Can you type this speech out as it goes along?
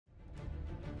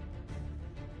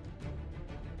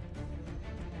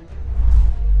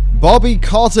Bobby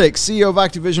Kotick, CEO of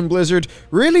Activision-Blizzard,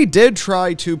 really did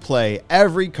try to play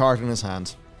every card in his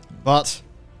hand. But,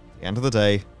 at the end of the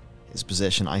day, his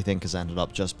position, I think, has ended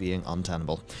up just being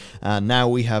untenable. And now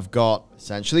we have got,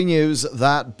 essentially, news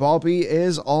that Bobby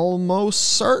is almost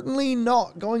certainly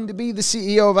not going to be the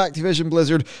CEO of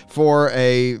Activision-Blizzard for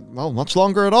well, much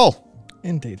longer at all.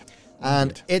 Indeed.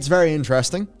 And it's very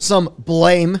interesting. Some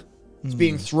blame is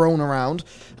being thrown around.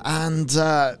 And,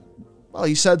 well,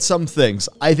 he said some things.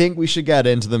 I think we should get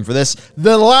into them for this.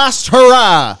 The last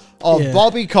hurrah of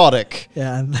Bobby Kotick.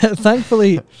 Yeah, and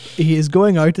thankfully, he is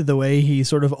going out the way he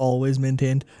sort of always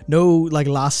maintained. No, like,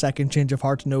 last-second change of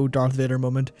heart, no Darth Vader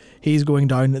moment. He's going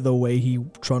down the way he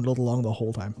trundled along the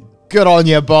whole time. Good on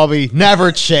you, Bobby.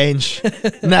 Never change.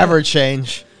 Never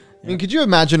change. I mean, could you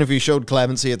imagine if he showed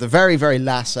clemency at the very, very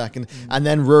last second, and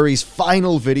then Rory's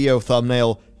final video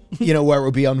thumbnail, you know, where it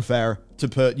would be unfair to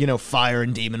put, you know, fire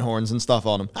and demon horns and stuff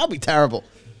on him? That'd be terrible.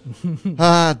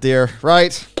 Ah, dear.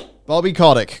 Right. Bobby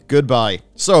Kotick, goodbye.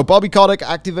 So, Bobby Kotick,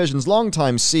 Activision's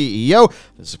longtime CEO,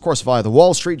 this is of course via the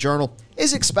Wall Street Journal,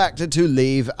 is expected to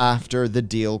leave after the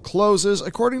deal closes,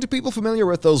 according to people familiar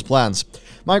with those plans.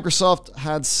 Microsoft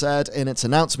had said in its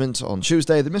announcement on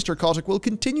Tuesday that Mr. Kotick will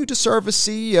continue to serve as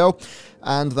CEO,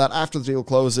 and that after the deal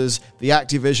closes, the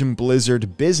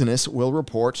Activision-Blizzard business will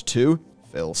report to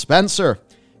Phil Spencer.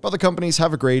 But the companies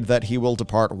have agreed that he will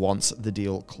depart once the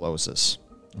deal closes.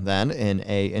 Then, in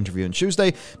an interview on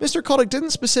Tuesday, Mr. Kotick didn't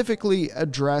specifically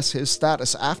address his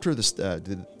status after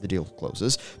the deal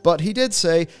closes, but he did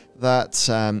say that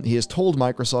he has told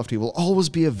Microsoft he will always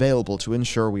be available to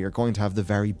ensure we are going to have the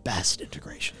very best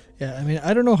integration. Yeah, I mean,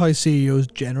 I don't know how CEOs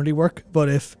generally work, but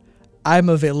if I'm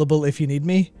available if you need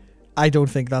me, I don't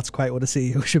think that's quite what a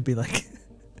CEO should be like.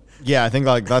 Yeah, I think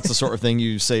like that's the sort of thing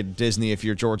you say to Disney if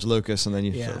you're George Lucas, and then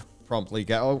you sort of promptly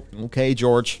get, oh, okay,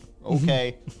 George.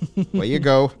 Okay, where you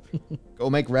go. Go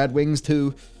make Red Wings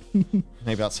too.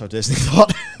 Maybe that's how Disney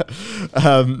thought.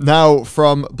 Now,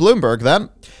 from Bloomberg then,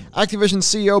 Activision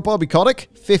CEO Bobby Kotick,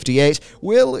 58,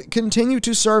 will continue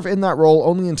to serve in that role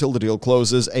only until the deal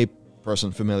closes, a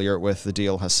person familiar with the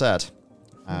deal has said.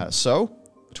 So,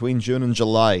 between June and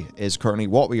July is currently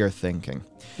what we are thinking.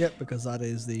 Yep, because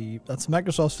that's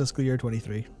Microsoft's fiscal year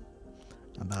 23.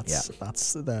 And that's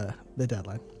the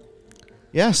deadline.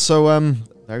 Yeah, so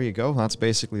there you go. That's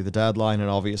basically the deadline, and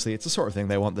obviously it's the sort of thing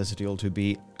they want this deal to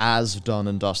be as done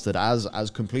and dusted, as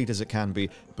complete as it can be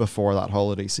before that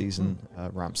holiday season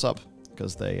ramps up,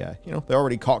 because they, you know, they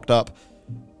already cocked up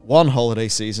one holiday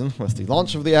season with the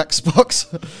launch of the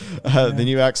Xbox. The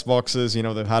new Xboxes, you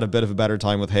know, they've had a bit of a better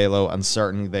time with Halo, and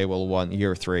certainly they will want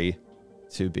year 3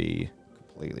 to be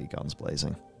completely guns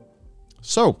blazing.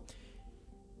 So,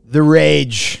 the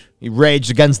rage. He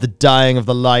raged against the dying of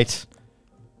the light.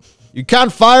 You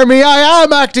can't fire me, I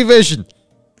am Activision,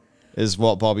 is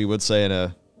what Bobby would say in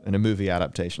a movie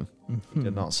adaptation. He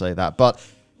did not say that, but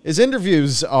his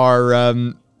interviews are,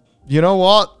 you know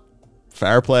what?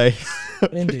 Fair play.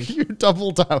 Indeed. You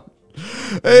double down.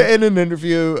 In an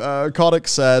interview, Kotick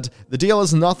said, the deal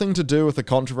has nothing to do with the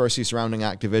controversy surrounding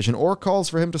Activision or calls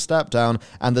for him to step down,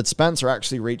 and that Spencer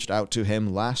actually reached out to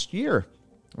him last year.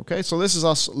 Okay, so this is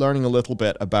us learning a little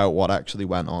bit about what actually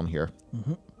went on here.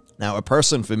 Now, a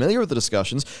person familiar with the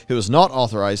discussions, who is not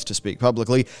authorized to speak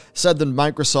publicly, said that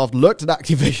Microsoft looked at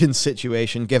Activision's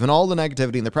situation, given all the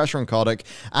negativity and the pressure on Kotick,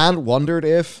 and wondered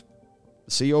if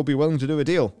the CEO would be willing to do a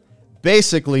deal.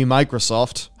 Basically,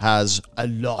 Microsoft has a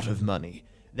lot of money.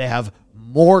 They have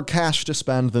more cash to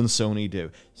spend than Sony do,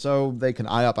 so they can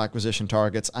eye up acquisition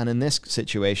targets, and in this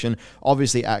situation,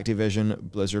 obviously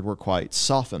Activision Blizzard were quite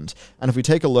softened. And if we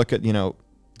take a look at, you know,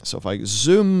 so if I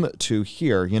zoom to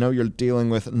here, you know, you're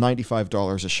dealing with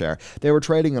 $95 a share. They were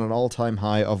trading at an all-time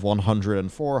high of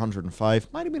 104, 105,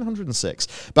 might have been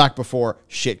 106, back before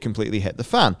shit completely hit the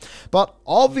fan. But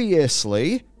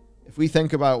obviously, if we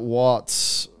think about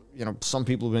what, you know, some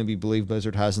people maybe believe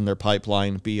Blizzard has in their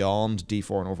pipeline beyond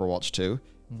D4 and Overwatch 2,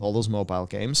 all those mobile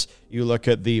games, you look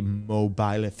at the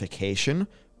mobilification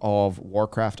of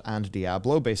Warcraft and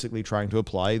Diablo, basically trying to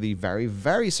apply the very,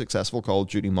 very successful Call of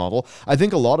Duty model. I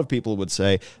think a lot of people would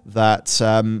say that, you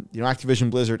know,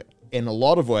 Activision Blizzard, in a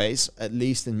lot of ways, at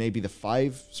least in maybe the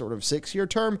 5, sort of 6-year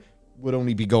term, would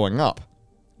only be going up.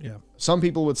 Yeah. Some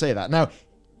people would say that. Now,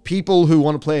 people who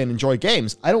want to play and enjoy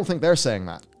games, I don't think they're saying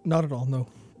that. Not at all, no.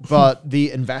 But the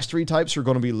investory types are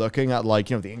going to be looking at, like,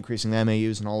 you know, the increasing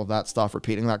MAUs and all of that stuff,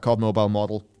 repeating that COD mobile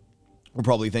model. We're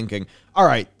probably thinking, all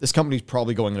right, this company's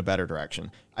probably going in a better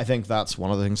direction. I think that's one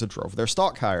of the things that drove their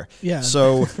stock higher. Yeah.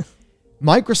 So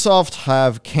Microsoft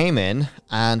have came in,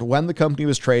 and when the company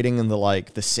was trading in the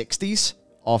 60s,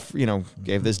 off, you know,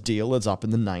 gave this deal that's up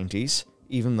in the 90s,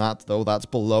 Even that, though, that's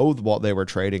below what they were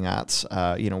trading at,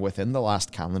 within the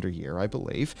last calendar year, I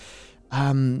believe.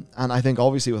 And I think,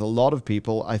 obviously, with a lot of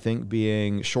people, I think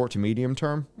being short to medium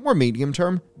term, more medium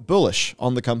term, bullish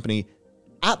on the company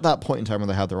at that point in time when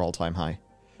they had their all-time high.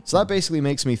 So that basically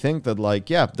makes me think that, like,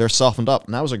 yeah, they're softened up.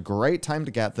 Now is a great time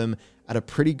to get them at a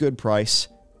pretty good price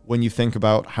when you think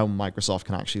about how Microsoft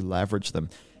can actually leverage them.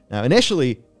 Now,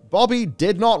 initially, Bobby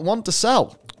did not want to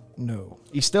sell. No.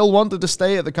 He still wanted to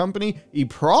stay at the company. He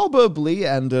probably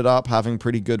ended up having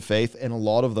pretty good faith in a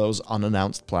lot of those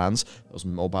unannounced plans, those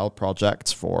mobile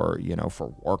projects for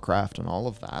Warcraft and all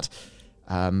of that.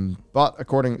 But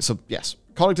yes,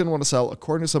 Kotick didn't want to sell,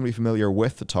 according to somebody familiar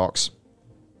with the talks.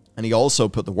 And he also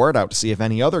put the word out to see if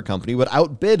any other company would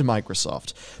outbid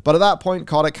Microsoft. But at that point,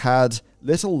 Kotick had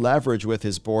little leverage with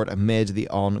his board amid the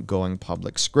ongoing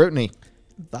public scrutiny.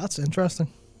 That's interesting.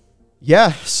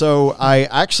 Yeah, so I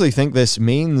actually think this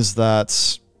means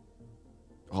that,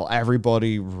 well,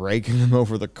 everybody raking him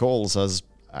over the coals has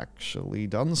actually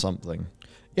done something.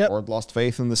 Yep. Or lost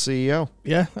faith in the CEO.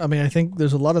 Yeah, I mean, I think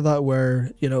there's a lot of that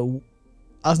where,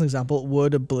 as an example,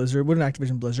 would an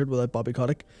Activision-Blizzard without Bobby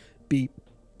Kotick be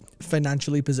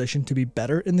financially positioned to be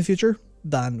better in the future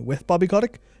than with Bobby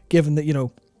Kotick, given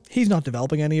that, he's not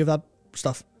developing any of that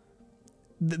stuff.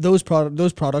 Those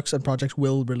products and projects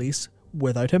will release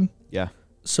without him. Yeah.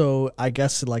 So I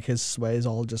guess like his sway has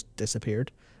all just disappeared,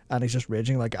 and he's just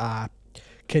raging like,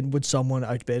 would someone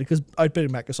outbid? Because outbidding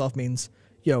Microsoft means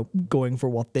going for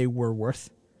what they were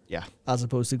worth. Yeah. As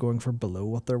opposed to going for below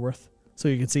what they're worth. So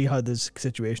you can see how this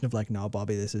situation of like, no,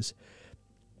 Bobby,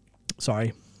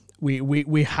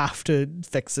 we have to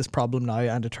fix this problem now,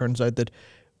 and it turns out that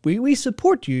we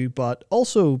support you, but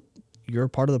also you're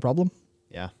part of the problem.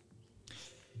 Yeah.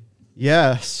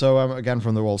 Yeah, so again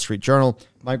from the Wall Street Journal,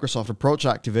 Microsoft approached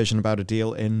Activision about a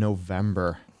deal in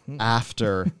November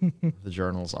after the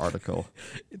Journal's article.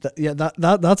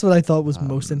 That's what I thought was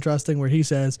most interesting, where he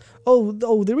says,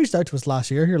 oh, they reached out to us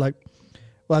last year. You're like,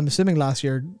 well, I'm assuming last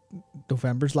year,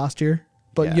 November's last year.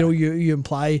 But, yeah. you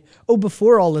imply,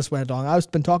 before all this went on,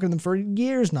 I've been talking to them for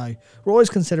years now. We're always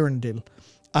considering a deal.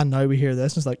 And now we hear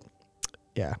this, and it's like,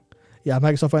 yeah. Yeah,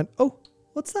 Microsoft went, oh,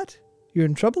 what's that? You're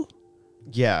in trouble?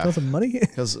 Yeah. Got some money?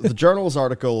 Because the Journal's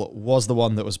article was the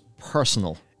one that was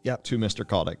personal Yep. to Mr.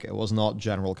 Kotick. It was not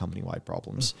general company-wide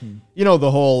problems.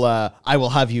 The whole, I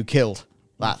will have you killed,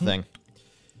 that thing.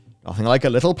 Nothing like a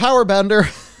little power bender.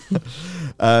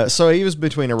 So he was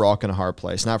between a rock and a hard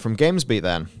place. Now, from GamesBeat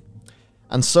then.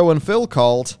 And so when Phil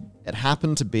called, it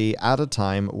happened to be at a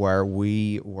time where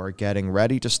we were getting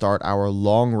ready to start our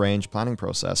long-range planning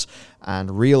process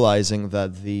and realizing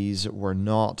that these were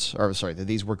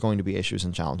going to be issues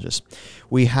and challenges.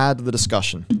 We had the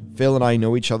discussion. Phil and I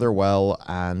know each other well,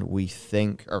 and we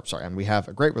have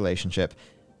a great relationship,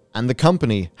 and the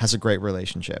company has a great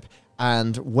relationship.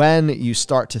 And when you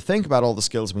start to think about all the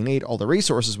skills we need, all the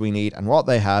resources we need, and what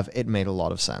they have, it made a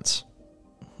lot of sense.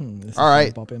 All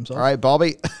right,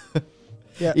 Bobby.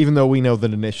 Yeah. Even though we know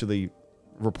that initially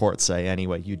reports say,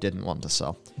 anyway, you didn't want to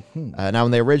sell. Now,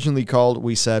 when they originally called,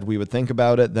 we said we would think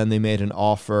about it. Then they made an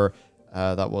offer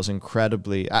that was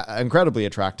incredibly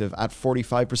attractive at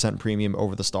 45% premium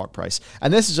over the stock price.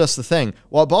 And this is just the thing.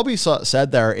 What Bobby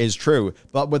said there is true,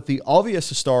 but with the obvious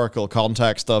historical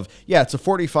context of, it's a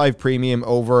 45 premium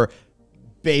over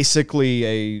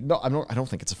basically I don't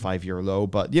think it's a 5-year low,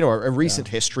 but, a recent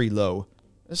history low.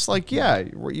 It's like,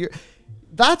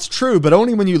 that's true, but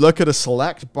only when you look at a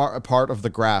select part of the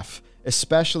graph.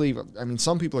 Especially,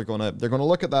 some people are they're gonna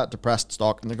look at that depressed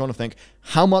stock and they're gonna think,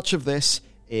 how much of this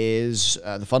is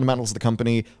the fundamentals of the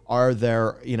company? Are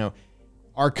there,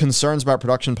 are concerns about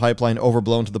production pipeline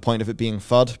overblown to the point of it being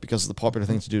FUD because of the popular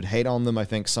thing to do to hate on them? I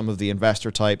think some of the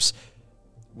investor types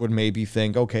would maybe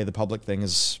think, okay, the public thing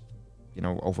is,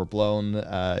 overblown.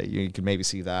 You could maybe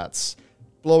see that's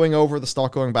blowing over, the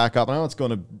stock going back up. I know it's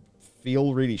going to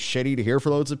feel really shitty to hear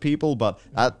for loads of people, but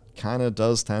that kind of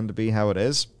does tend to be how it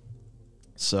is.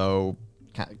 So,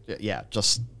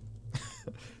 just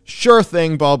sure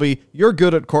thing, Bobby. You're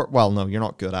good at well, no, you're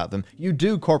not good at them. You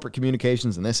do corporate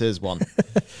communications, and this is one.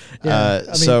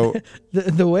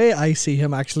 The way I see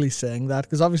him actually saying that,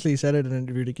 because obviously he said it in an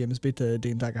interview to GamesBeat to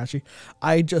Dean Takahashi,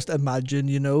 I just imagine,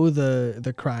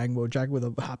 the crying Wojak with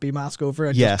a happy mask over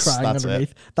and just crying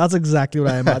underneath. That's exactly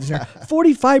what I imagine here.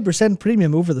 45%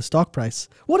 premium over the stock price.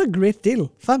 What a great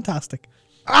deal. Fantastic.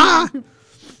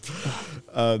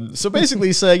 So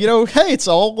basically say, hey, it's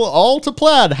all to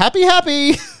plan.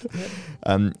 Happy.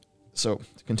 So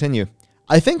to continue,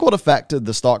 I think what affected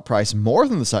the stock price more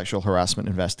than the sexual harassment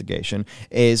investigation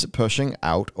is pushing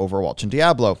out Overwatch and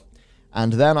Diablo.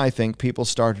 And then I think people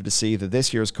started to see that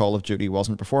this year's Call of Duty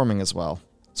wasn't performing as well.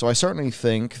 So I certainly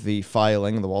think the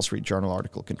filing in the Wall Street Journal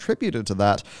article contributed to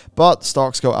that, but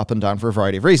stocks go up and down for a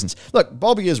variety of reasons. Look,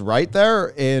 Bobby is right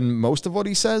there in most of what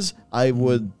he says. I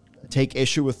would take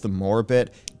issue with the more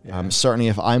bit. Yeah. Certainly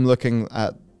if I'm looking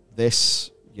at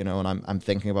this, you know, and I'm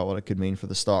thinking about what it could mean for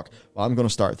the stock, well, I'm going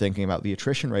to start thinking about the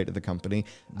attrition rate of the company.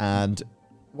 And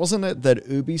wasn't it that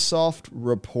Ubisoft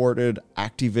reported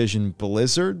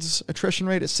Activision-Blizzard's attrition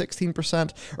rate at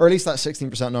 16%? Or at least that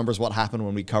 16% number is what happened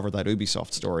when we covered that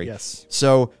Ubisoft story. Yes.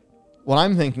 So what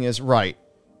I'm thinking is, right,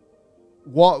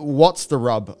 what's the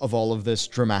rub of all of this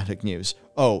dramatic news?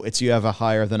 Oh, it's you have a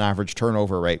higher than average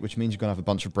turnover rate, which means you're going to have a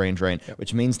bunch of brain drain,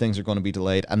 which means things are going to be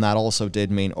delayed. And that also did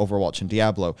mean Overwatch and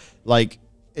Diablo. Like,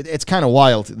 it's kind of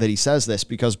wild that he says this,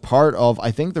 because part of,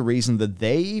 I think, the reason that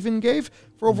they even gave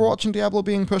for Overwatch and Diablo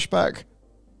being pushed back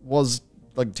was,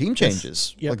 like, team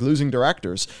changes, like losing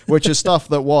directors, which is stuff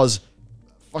that was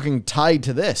fucking tied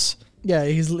to this. Yeah,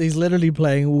 he's literally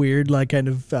playing weird, like, kind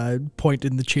of point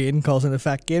in the chain, cause and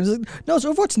effect games. No,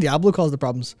 so Overwatch and Diablo caused the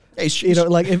problems. You know,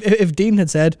 like, if Dean had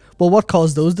said, well, what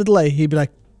caused those to delay? He'd be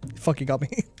like, fuck, you got me.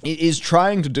 He's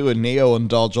trying to do a Neo and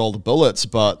dodge all the bullets,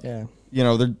 but, you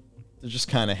know, they're just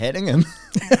kind of hitting him.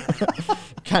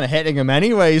 Kind of hitting him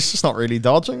anyway. He's just not really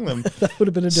dodging them. That would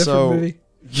have been a different movie.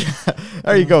 Yeah,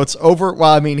 there you go. It's over.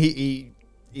 Well, I mean,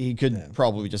 he could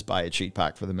probably just buy a cheat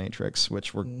pack for the Matrix,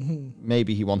 which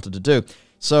maybe he wanted to do.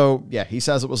 So, yeah, he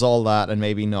says it was all that and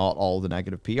maybe not all the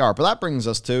negative PR. But that brings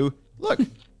us to, look,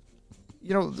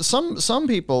 you know, some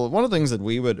people, one of the things that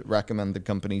we would recommend that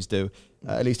companies do,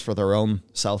 at least for their own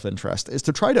self-interest, is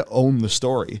to try to own the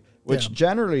story, which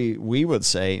generally we would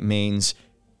say means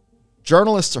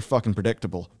journalists are fucking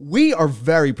predictable. We are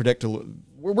very predictable.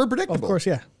 We're predictable. Of course,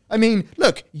 yeah. I mean,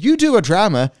 look, you do a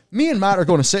drama, me and Matt are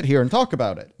going to sit here and talk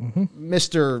about it.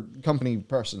 Mr. Company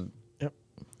person. Yep.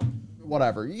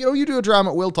 Whatever. You know, you do a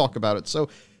drama, we'll talk about it. So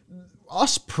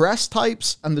us press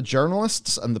types and the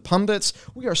journalists and the pundits,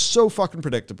 we are so fucking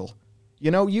predictable.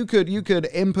 You know, you could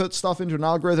input stuff into an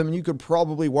algorithm and you could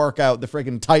probably work out the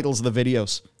friggin' titles of the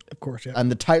videos. Of course, yeah.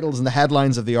 And the titles and the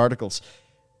headlines of the articles.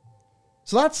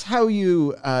 So that's how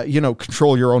you, you know,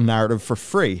 control your own narrative for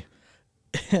free.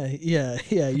 Yeah,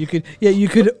 you could.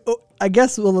 I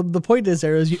guess. Well, the point is,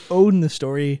 there is you own the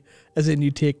story, as in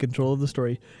you take control of the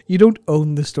story. You don't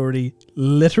own the story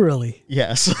literally.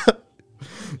 Yes.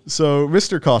 So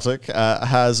Mr. Kotick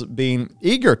has been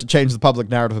eager to change the public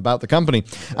narrative about the company,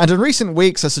 and in recent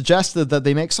weeks has suggested that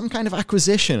they make some kind of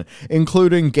acquisition,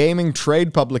 including gaming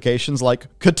trade publications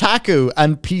like Kotaku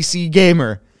and PC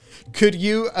Gamer. Could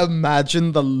you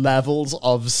imagine the levels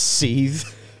of seethe?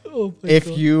 Oh if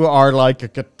God. You are like a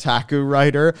Kotaku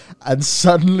writer and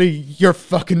suddenly your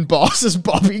fucking boss is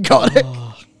Bobby Kotick.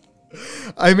 Oh.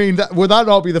 I mean, would that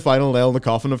not be the final nail in the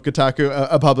coffin of Kotaku?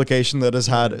 A publication that has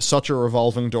had such a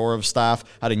revolving door of staff,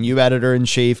 had a new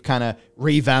editor-in-chief, kind of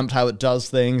revamped how it does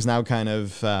things, now kind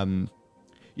of,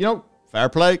 you know, fair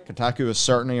play. Kotaku has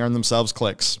certainly earned themselves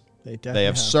clicks. They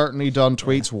have certainly done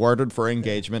tweets worded for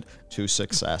engagement to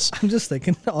success. I'm just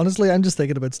thinking, honestly, I'm just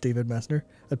thinking about Steven Messner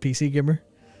at PC Gamer.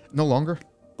 No longer.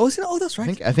 Oh, is he? Oh, that's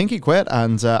right. I think he quit,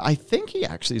 and I think he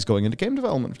actually is going into game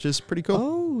development, which is pretty cool.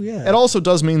 Oh, yeah. It also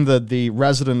does mean that the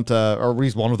resident, or at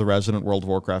least one of the resident World of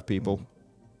Warcraft people,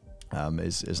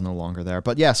 is no longer there.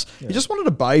 But yes, he just wanted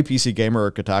to buy PC Gamer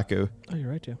or Kotaku. Oh,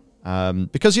 you're right, yeah.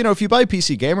 Because, you know, if you buy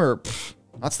PC Gamer,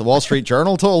 that's the Wall Street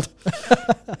Journal told.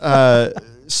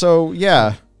 So,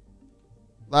 yeah.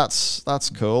 That's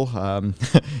cool.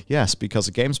 Yes, because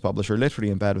a games publisher literally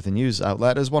in bed with a news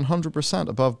outlet is 100%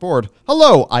 above board.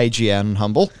 Hello, IGN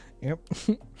Humble. Yep.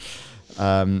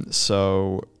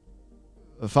 So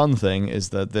the fun thing is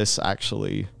that this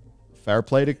actually fair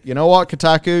play to, you know what,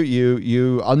 Kotaku,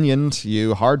 you onioned,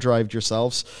 you hard drived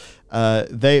yourselves.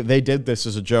 They did this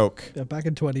as a joke. Yeah, back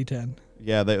in 2010.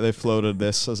 Yeah, they floated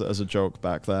this as a joke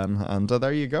back then, and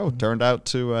there you go. Turned out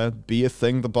to be a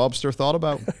thing the Bobster thought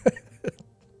about.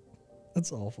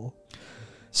 That's awful.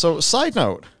 So, side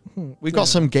note, we've got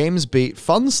some Games Beat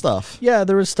fun stuff. Yeah,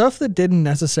 there was stuff that didn't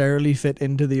necessarily fit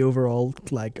into the overall,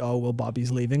 like, oh, well,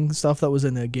 Bobby's leaving stuff that was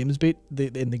in the Games Beat,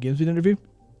 in the Games Beat interview.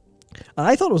 And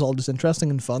I thought it was all just interesting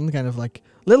and fun, kind of like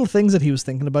little things that he was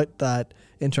thinking about that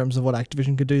in terms of what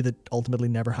Activision could do that ultimately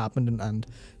never happened, and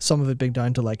some of it being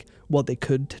down to like what they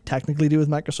could technically do with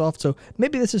Microsoft. So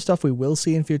maybe this is stuff we will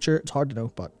see in future. It's hard to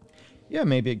know, but yeah,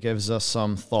 maybe it gives us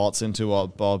some thoughts into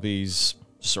what Bobby's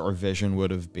sort of vision would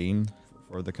have been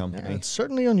for the company. Yeah, it's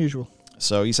certainly unusual.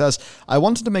 So he says, I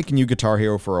wanted to make a new Guitar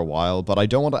Hero for a while, but I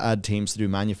don't want to add teams to do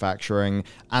manufacturing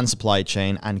and supply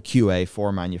chain and QA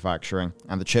for manufacturing,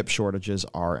 and the chip shortages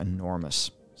are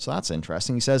enormous. So that's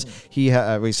interesting. He says he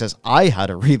says I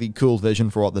had a really cool vision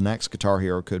for what the next Guitar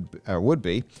Hero would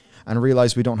be, and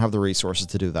realized we don't have the resources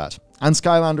to do that. And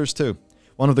Skylanders too.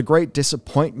 One of the great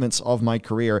disappointments of my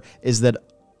career is that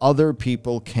other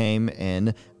people came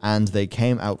in and they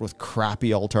came out with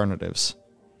crappy alternatives.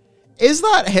 Is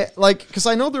that like, because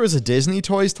I know there is a Disney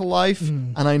Toys to Life,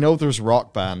 and I know there's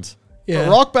Rock Band. Yeah.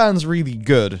 But Rock Band's really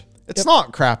good. It's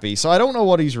not crappy, so I don't know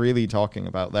what he's really talking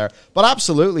about there. But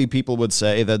absolutely, people would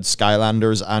say that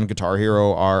Skylanders and Guitar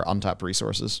Hero are untapped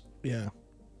resources. Yeah,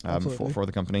 for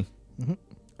the company.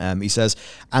 He says,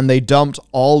 and they dumped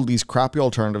all these crappy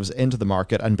alternatives into the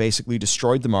market and basically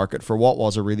destroyed the market for what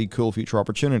was a really cool future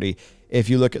opportunity. If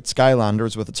you look at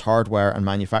Skylanders with its hardware and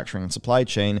manufacturing and supply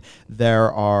chain,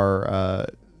 there are...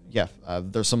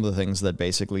 there's some of the things that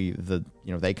basically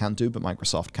they can't do, but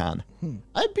Microsoft can.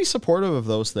 I'd be supportive of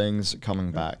those things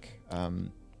coming back. I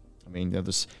mean,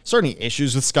 there's certainly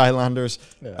issues with Skylanders,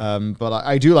 but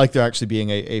I do like there actually being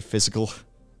a physical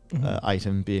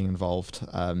item being involved.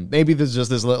 Maybe there's just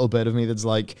this little bit of me that's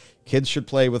like, kids should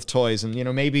play with toys, and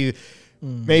maybe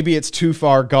it's too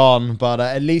far gone, but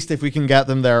at least if we can get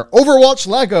them their Overwatch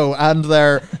Lego and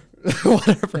their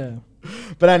whatever. Yeah.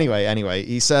 But anyway,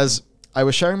 he says, I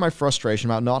was sharing my frustration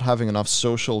about not having enough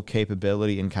social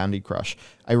capability in Candy Crush.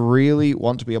 I really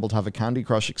want to be able to have a Candy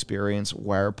Crush experience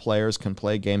where players can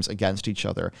play games against each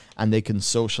other, and they can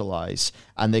socialize,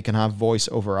 and they can have voice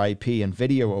over IP and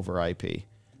video over IP.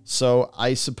 So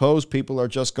I suppose people are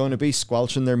just going to be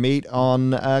squelching their meat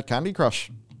on Candy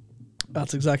Crush.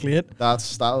 That's exactly it.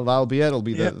 That'll be it. It'll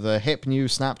be the hip new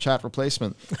Snapchat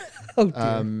replacement. Oh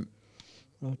dear.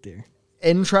 Oh dear.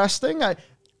 Interesting.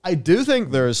 I do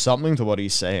think there is something to what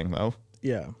he's saying, though.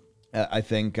 Yeah. I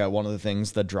think one of the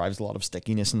things that drives a lot of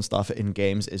stickiness and stuff in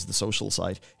games is the social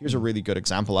side. Here's a really good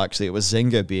example, actually. It was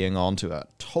Zynga being onto a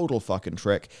total fucking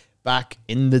trick back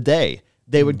in the day.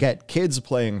 They would get kids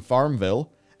playing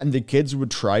Farmville, and the kids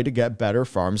would try to get better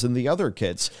farms than the other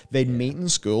kids. They'd meet in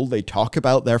school, they'd talk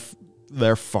about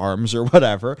their farms or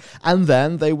whatever, and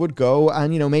then they would go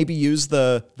and, maybe use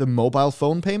the mobile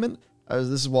phone payment. This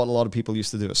is what a lot of people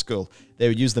used to do at school. They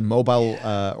would use the mobile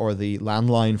or the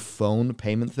landline phone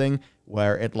payment thing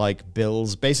where it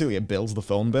bills the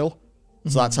phone bill.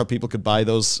 So that's how people could buy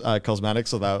those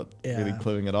cosmetics without really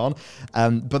cluing it on.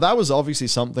 But that was obviously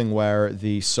something where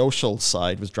the social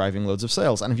side was driving loads of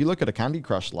sales. And if you look at a Candy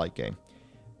Crush-like game,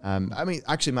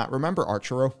 actually, Matt, remember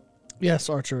Archero? Yes,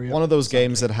 Archer. Yeah, one of those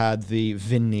games that had the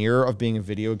veneer of being a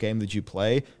video game that you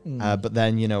play, but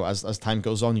then, as time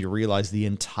goes on, you realize the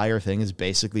entire thing is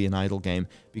basically an idle game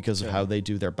because of how they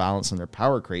do their balance and their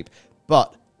power creep.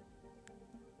 But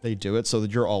they do it so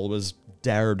that you're always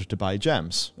dared to buy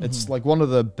gems. It's like one of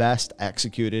the best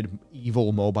executed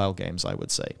evil mobile games, I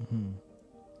would say.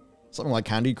 Something like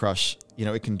Candy Crush,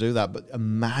 it can do that, but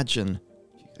imagine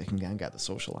if they can get the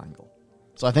social angle.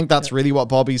 So I think that's really what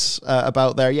Bobby's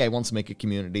about there. Yeah, he wants to make a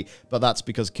community, but that's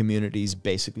because communities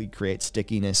basically create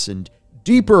stickiness and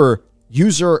deeper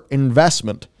user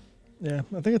investment. Yeah,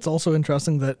 I think it's also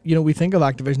interesting that, we think of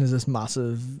Activision as this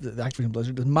massive,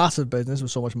 Activision-Blizzard, this massive business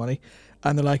with so much money,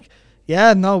 and they're like,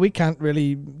 yeah, no, we can't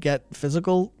really get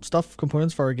physical stuff,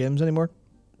 components for our games anymore.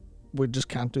 We just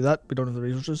can't do that. We don't have the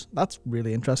resources. That's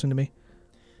really interesting to me.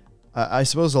 I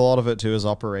suppose a lot of it, too, is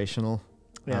operational.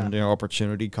 Yeah. And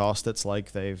opportunity cost. It's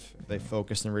like they've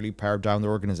focused and really pared down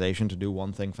their organization to do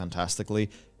one thing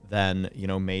fantastically. Then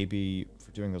maybe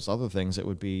for doing those other things, it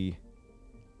would be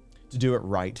to do it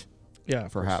right. Yeah,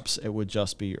 perhaps it would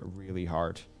just be really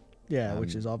hard. Yeah,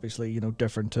 which is obviously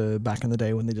different to back in the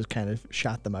day when they just kind of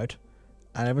shat them out,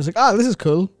 and everyone's like, "Ah, this is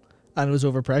cool," and it was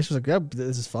overpriced. It was like, "Yeah,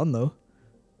 this is fun though."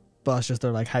 But it's just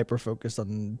they're hyper focused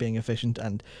on being efficient,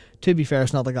 and to be fair,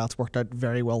 it's not like that's worked out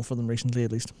very well for them recently,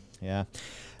 at least. Yeah.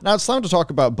 Now it's time to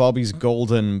talk about Bobby's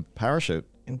golden parachute.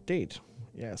 Indeed.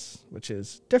 Yes, which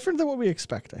is different than what we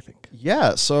expect, I think.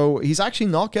 Yeah, so he's actually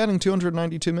not getting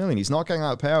 292 million. He's not getting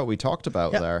that payout we talked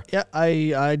about there. Yeah,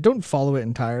 I don't follow it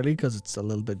entirely because it's a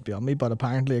little bit beyond me, but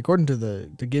apparently, according to the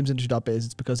gamesindustry.biz,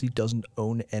 it's because he doesn't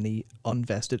own any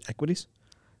unvested equities.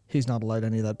 He's not allowed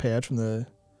any of that payout from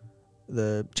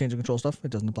the change of control stuff. It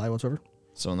doesn't apply whatsoever.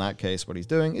 So in that case, what he's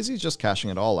doing is he's just cashing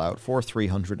it all out for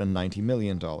 $390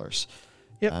 million.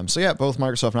 Yep. So yeah, both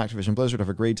Microsoft and Activision-Blizzard have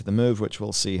agreed to the move, which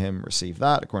will see him receive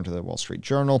that, according to the Wall Street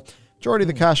Journal. Majority of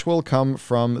the cash will come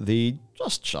from the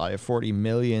just shy of 40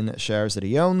 million shares that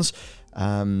he owns,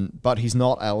 but he's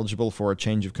not eligible for a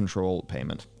change of control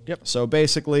payment. Yep. So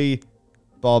basically,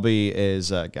 Bobby is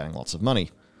getting lots of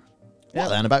money. Yeah. What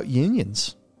then about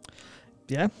unions?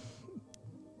 Yeah.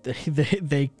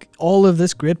 They all of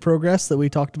this great progress that we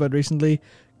talked about recently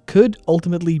could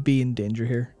ultimately be in danger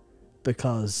here,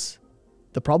 because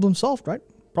the problem's solved, right?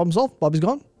 Problem solved. Bobby's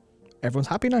gone. Everyone's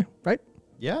happy now, right?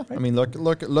 Yeah, right. I mean,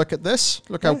 look at this.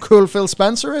 Look how cool Phil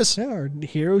Spencer is. Yeah, our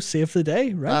hero saved the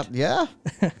day, right? Yeah.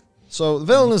 So the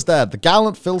villain is dead. The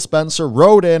gallant Phil Spencer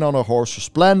rode in on a horse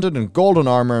resplendent in golden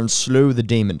armor and slew the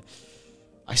demon.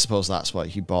 I suppose that's why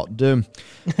he bought Doom.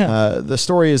 The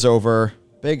story is over.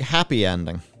 Big happy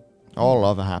ending. All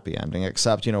love a happy ending,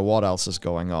 except, you know, what else is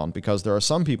going on? Because there are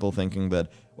some people thinking that,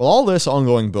 well, all this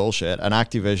ongoing bullshit and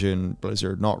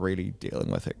Activision-Blizzard not really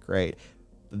dealing with it great,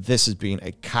 this has been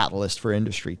a catalyst for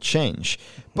industry change.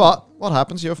 But what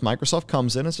happens, you know, if Microsoft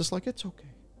comes in, it's just like, it's okay.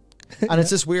 And it's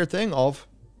this weird thing of,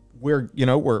 we're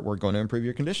going to improve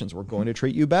your conditions. We're going to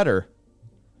treat you better.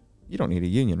 You don't need a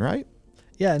union, right?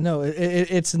 Yeah, no,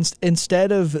 it's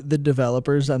instead of the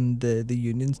developers and the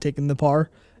unions taking the power,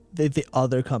 the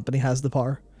other company has the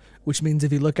power, which means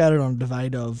if you look at it on a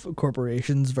divide of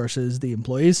corporations versus the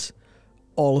employees,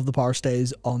 all of the power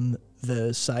stays on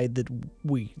the side that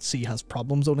we see has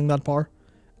problems owning that power,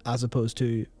 as opposed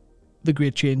to the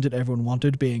great change that everyone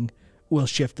wanted being, we'll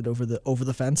shift it over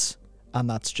the fence, and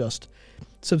that's just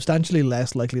substantially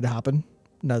less likely to happen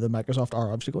now that Microsoft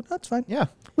are obviously going, that's fine. Yeah.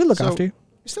 We'll look after you.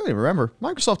 You still need to remember,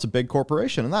 Microsoft's a big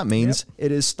corporation, and that means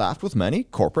it is staffed with many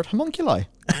corporate homunculi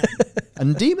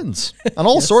and demons and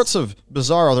all sorts of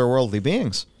bizarre otherworldly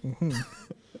beings.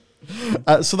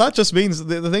 So that just means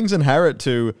the things inherent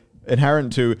to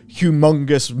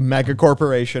humongous mega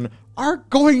corporation are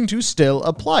going to still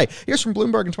apply. Here's from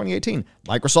Bloomberg in 2018.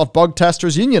 Microsoft bug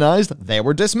testers unionized. They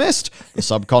were dismissed. The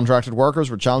subcontracted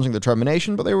workers were challenging the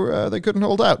termination, but they couldn't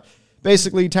hold out.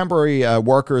 Basically, Temporary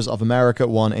Workers of America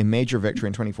won a major victory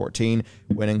in 2014,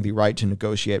 winning the right to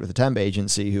negotiate with a temp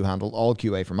agency who handled all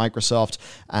QA for Microsoft,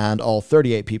 and all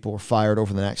 38 people were fired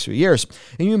over the next few years.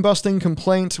 A union-busting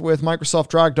complaint with Microsoft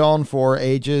dragged on for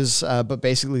ages, but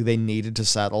basically they needed to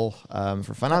settle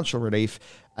for financial relief,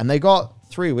 and they got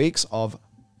 3 weeks of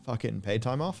fucking paid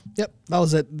time off. Yep, that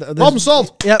was it. Problem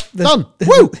solved. Yep, done.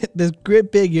 Woo! This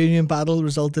great big union battle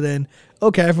resulted in,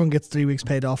 okay, everyone gets 3 weeks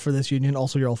paid off for this union.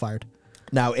 Also, you're all fired.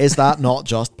 Now, is that not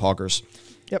just poggers?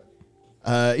 Yep.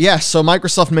 So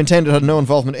Microsoft maintained it had no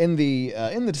involvement in the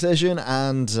decision,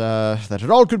 and that it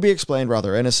all could be explained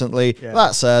rather innocently. Yeah.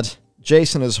 That said,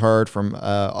 Jason has heard from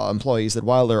employees that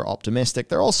while they're optimistic,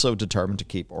 they're also determined to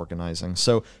keep organizing.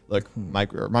 So, look,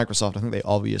 Microsoft, I think they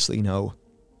obviously know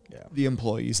the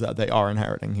employees that they are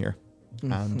inheriting here,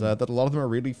 and that a lot of them are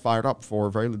really fired up for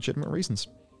very legitimate reasons.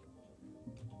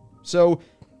 So,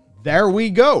 there we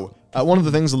go. One of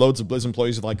the things loads of Blizz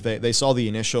employees, like, they saw the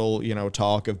initial,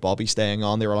 talk of Bobby staying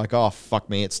on. They were like, oh, fuck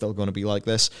me, it's still going to be like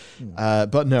this.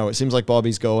 But no, it seems like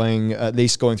Bobby's going, at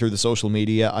least going through the social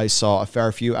media. I saw a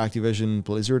fair few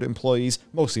Activision-Blizzard employees,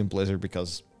 mostly in Blizzard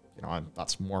because,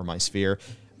 that's more my sphere.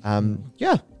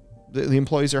 The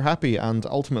employees are happy, and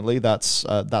ultimately that's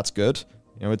good.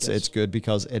 It's good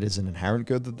because it is an inherent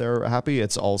good that they're happy.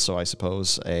 It's also, I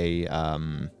suppose, a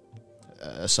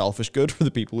selfish good for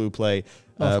the people who play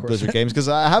Blizzard games, because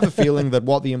I have a feeling that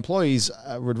what the employees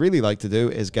would really like to do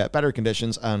is get better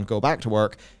conditions and go back to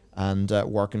work and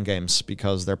work in games,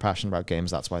 because they're passionate about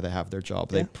games. That's why they have their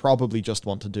job. They probably just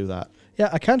want to do that. Yeah,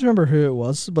 I can't remember who it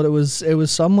was, but it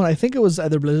was someone. I think it was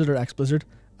either Blizzard or ex-Blizzard,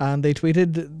 and they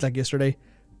tweeted like yesterday,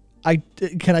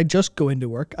 can I just go into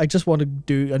work? I just want to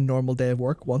do a normal day of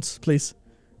work once, please.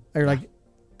 And you're like,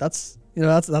 that's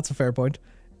a fair point.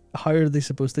 How are they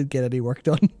supposed to get any work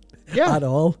done at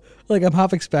all? Like, I'm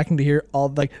half expecting to hear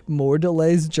more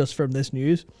delays just from this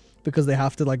news, because they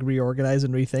have to reorganize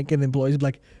and rethink, and employees will be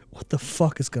like, what the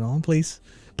fuck is going on, please?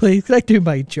 Please, can I do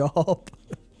my job?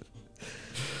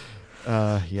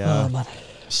 Oh, man.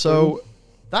 So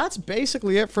that's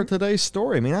basically it for today's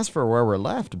story. I mean, as for where we're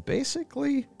left,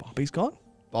 basically Bobby's gone.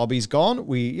 Bobby's gone.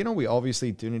 We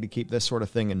obviously do need to keep this sort of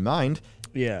thing in mind.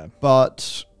 Yeah.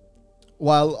 But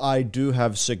while I do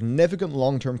have significant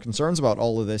long-term concerns about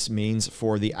all of this means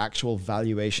for the actual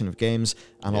valuation of games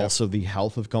and also the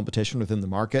health of competition within the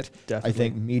market, I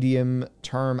think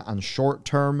medium-term and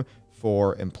short-term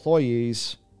for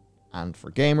employees and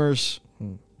for gamers,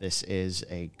 this is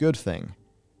a good thing.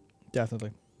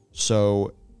 Definitely.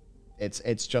 So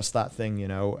it's just that thing,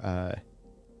 a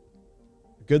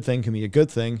good thing can be a good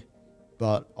thing,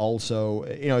 but also,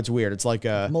 it's weird. It's like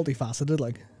a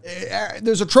multifaceted,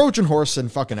 there's a Trojan horse in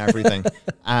fucking everything.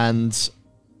 And,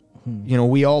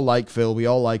 we all like Phil. We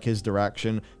all like his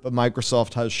direction. But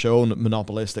Microsoft has shown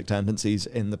monopolistic tendencies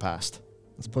in the past.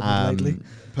 Let's put it lightly.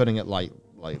 Putting it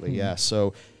lightly. Yeah.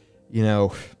 So, you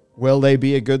know, will they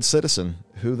be a good citizen?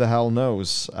 Who the hell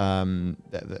knows?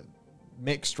 The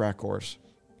mixed record,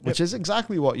 which is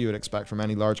exactly what you would expect from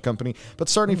any large company. But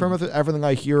certainly from everything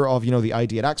I hear of, you know, the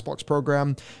ID at Xbox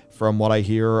program, from what I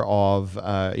hear of,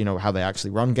 you know, how they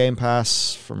actually run Game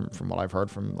Pass, from what I've heard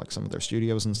from like some of their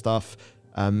studios and stuff,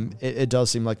 it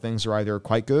does seem like things are either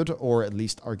quite good or at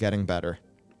least are getting better.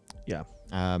 Yeah.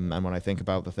 And when I think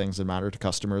about the things that matter to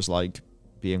customers, like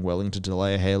being willing to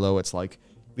delay a Halo, it's like,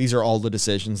 these are all the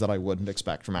decisions that I wouldn't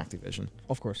expect from Activision.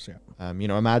 Of course, yeah. You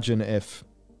know, imagine if,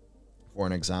 for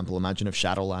an example, imagine if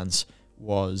Shadowlands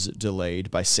was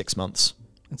delayed by 6 months.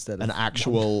 Instead of an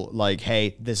actual, like,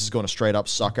 hey, this is going to straight up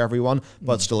suck everyone,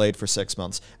 but it's delayed for 6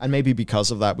 months. And maybe because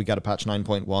of that, we got a patch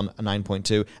 9.1, a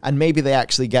 9.2, and maybe they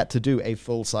actually get to do a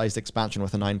full-sized expansion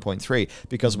with a 9.3,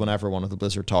 because whenever one of the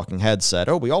Blizzard talking heads said,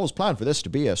 oh, we always planned for this to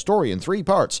be a story in 3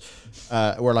 parts,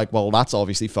 we're like, well, that's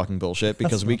obviously fucking bullshit,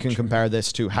 because we can compare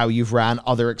this to how you've ran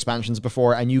other expansions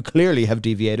before, and you clearly have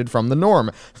deviated from the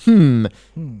norm.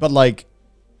 But, like,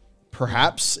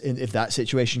 perhaps if that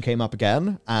situation came up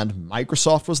again and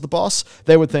Microsoft was the boss,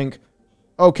 they would think,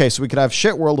 okay, so we could have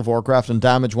shit World of Warcraft and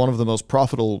damage one of the most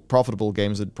profitable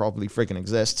games that probably freaking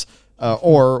exists,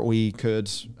 or we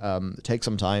could take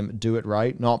some time, do it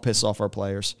right, not piss off our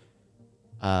players,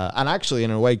 and actually, in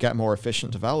a way, get more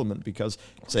efficient development, because,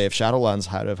 say, if Shadowlands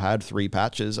had 3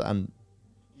 patches and,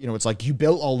 you know, it's like you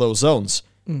built all those zones,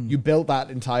 you built that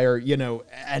entire, you know,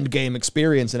 end game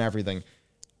experience and everything,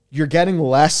 you're getting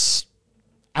less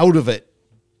out of it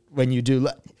when you do.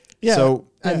 So,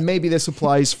 and maybe this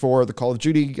applies for the Call of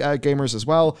Duty gamers as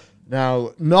well.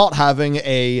 Now, not having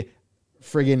a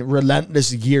friggin'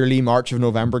 relentless yearly March of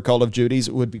November Call of Duties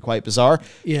would be quite bizarre.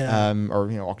 Yeah.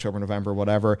 Or, you know, October, November,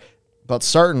 whatever. But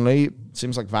certainly, it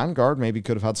seems like Vanguard maybe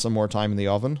could have had some more time in the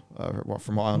oven,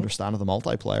 from what I understand of the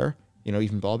multiplayer. You know,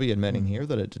 even Bobby admitting here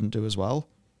that it didn't do as well.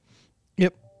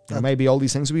 Yep. You know, maybe all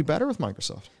these things would be better with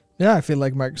Microsoft. Yeah, I feel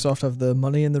like Microsoft have the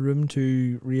money in the room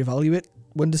to reevaluate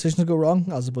when decisions go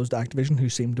wrong, as opposed to Activision, who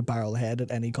seem to barrel ahead at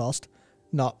any cost,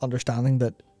 not understanding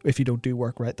that if you don't do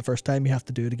work right the first time, you have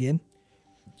to do it again.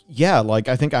 Yeah, like,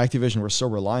 I think Activision were so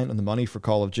reliant on the money for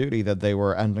Call of Duty that they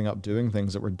were ending up doing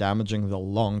things that were damaging the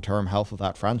long-term health of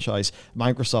that franchise.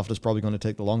 Microsoft is probably going to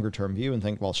take the longer-term view and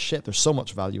think, well, shit, there's so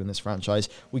much value in this franchise,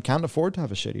 we can't afford to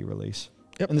have a shitty release.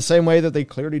 Yep. In the same way that they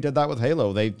clearly did that with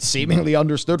Halo. They seemingly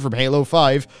understood from Halo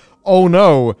 5, oh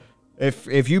no,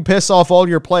 if you piss off all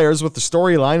your players with the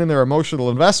storyline and their emotional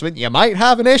investment, you might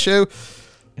have an issue.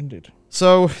 Indeed.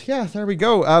 So, yeah, there we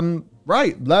go.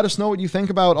 Right, let us know what you think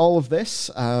about all of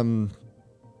this. You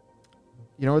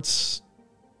know, it's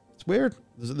weird.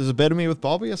 There's a bit of me with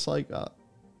Bobby. It's like,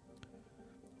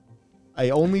 I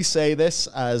only say this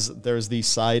as there's the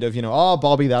side of, you know, oh,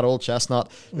 Bobby, that old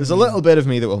chestnut. There's a little bit of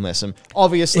me that will miss him.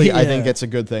 Obviously, I think it's a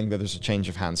good thing that there's a change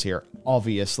of hands here,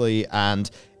 obviously, and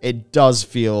it does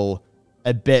feel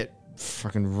a bit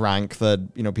fucking rank that,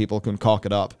 you know, people can cock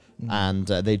it up and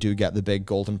they do get the big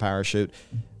golden parachute.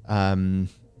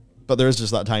 But there's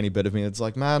just that tiny bit of me that's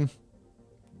like, man,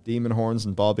 Demon Horns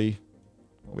and Bobby,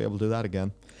 we'll be able to do that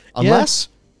again. Unless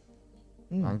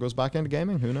man goes back into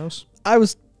gaming, who knows? I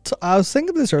was thinking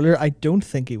of this earlier. I don't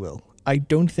think he will. I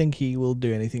don't think he will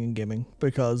do anything in gaming,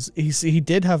 because he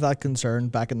did have that concern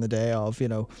back in the day of, you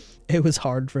know, it was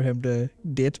hard for him to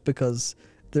date because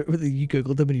you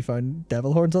googled him and you found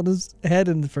devil horns on his head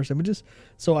in the first images.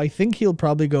 So I think he'll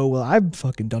probably go, well, I'm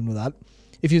fucking done with that.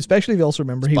 Especially if you also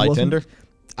remember, he wasn't Tinder.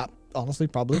 Honestly,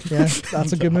 probably. Yeah,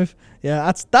 that's a good move.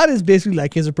 Yeah, that is basically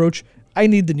like his approach. I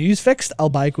need the news fixed, I'll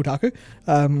buy Kotaku.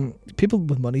 People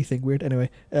with money think weird. Anyway,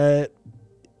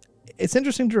 it's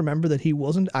interesting to remember that he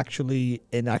wasn't actually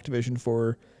in Activision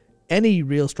for any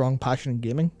real strong passion in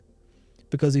gaming,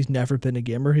 because he's never been a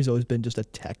gamer. He's always been just a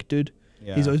tech dude.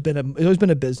 Yeah. He's always been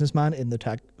a businessman in the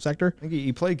tech sector. I think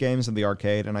he played games in the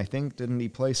arcade, and I think, didn't he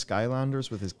play Skylanders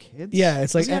with his kids? Yeah,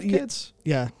 it's like, does he have kids?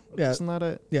 Yeah. Isn't that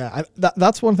it? Yeah,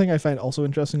 that's one thing I find also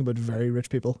interesting about very rich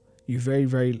people. You very,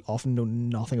 very often know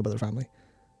nothing about their family.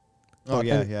 Oh,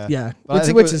 yeah. Yeah,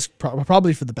 which is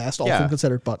probably for the best, all things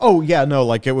considered. But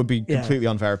like, it would be completely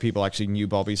unfair if people actually knew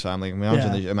Bobby's family.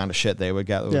 Imagine the amount of shit they would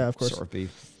get. Of course. Sort of be.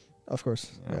 Of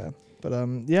course, yeah.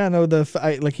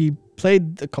 But he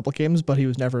played a couple games, but he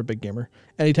was never a big gamer.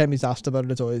 Anytime he's asked about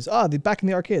it, it's always, back in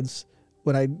the arcades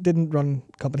when I didn't run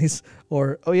companies,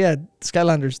 or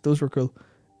Skylanders, those were cool.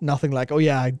 Nothing like,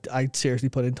 I seriously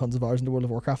put in tons of hours into World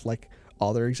of Warcraft, like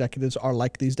other executives are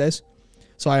like these days.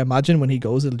 So I imagine when he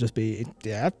goes, it'll just be,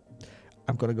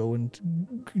 I'm gonna go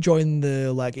and join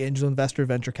the like angel investor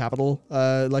venture capital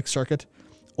like circuit,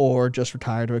 or just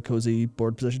retire to a cozy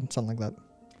board position, something like that.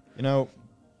 You know,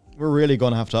 we're really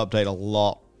going to have to update a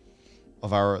lot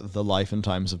of the life and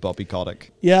times of Bobby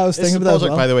Kotick. Yeah, I was thinking about that as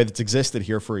project, well. by the way, that's existed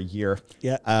here for a year.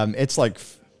 Yeah. It's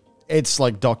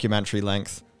like documentary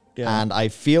length. Yeah. And I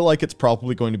feel like it's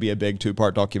probably going to be a big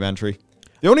 2-part documentary.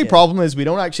 The only problem is we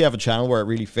don't actually have a channel where it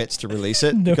really fits to release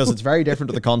it because it's very different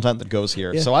to the content that goes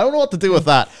here. So I don't know what to do with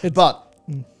that. But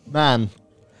man,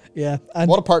 yeah, and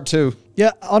what a part 2.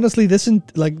 Yeah, honestly, I was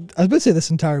about to say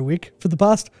this entire week for the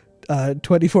past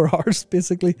 24 hours,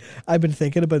 basically, I've been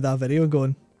thinking about that video and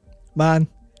going, man,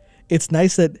 it's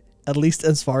nice that at least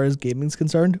as far as gaming's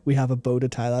concerned, we have a bow to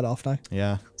tie that off now.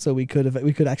 Yeah. So we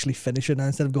could actually finish it now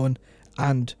instead of going,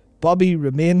 and Bobby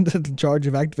remained in charge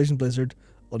of Activision-Blizzard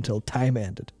until time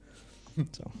ended.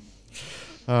 So,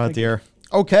 oh dear.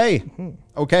 Okay.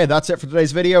 Okay, that's it for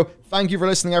today's video. Thank you for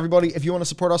listening, everybody. If you want to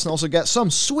support us and also get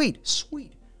some sweet,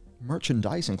 sweet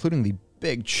merchandise, including the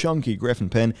big chunky Griffin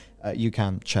pin, you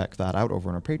can check that out over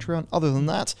on our Patreon. Other than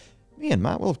that, me and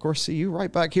Matt will, of course, see you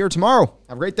right back here tomorrow.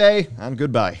 Have a great day, and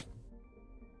goodbye.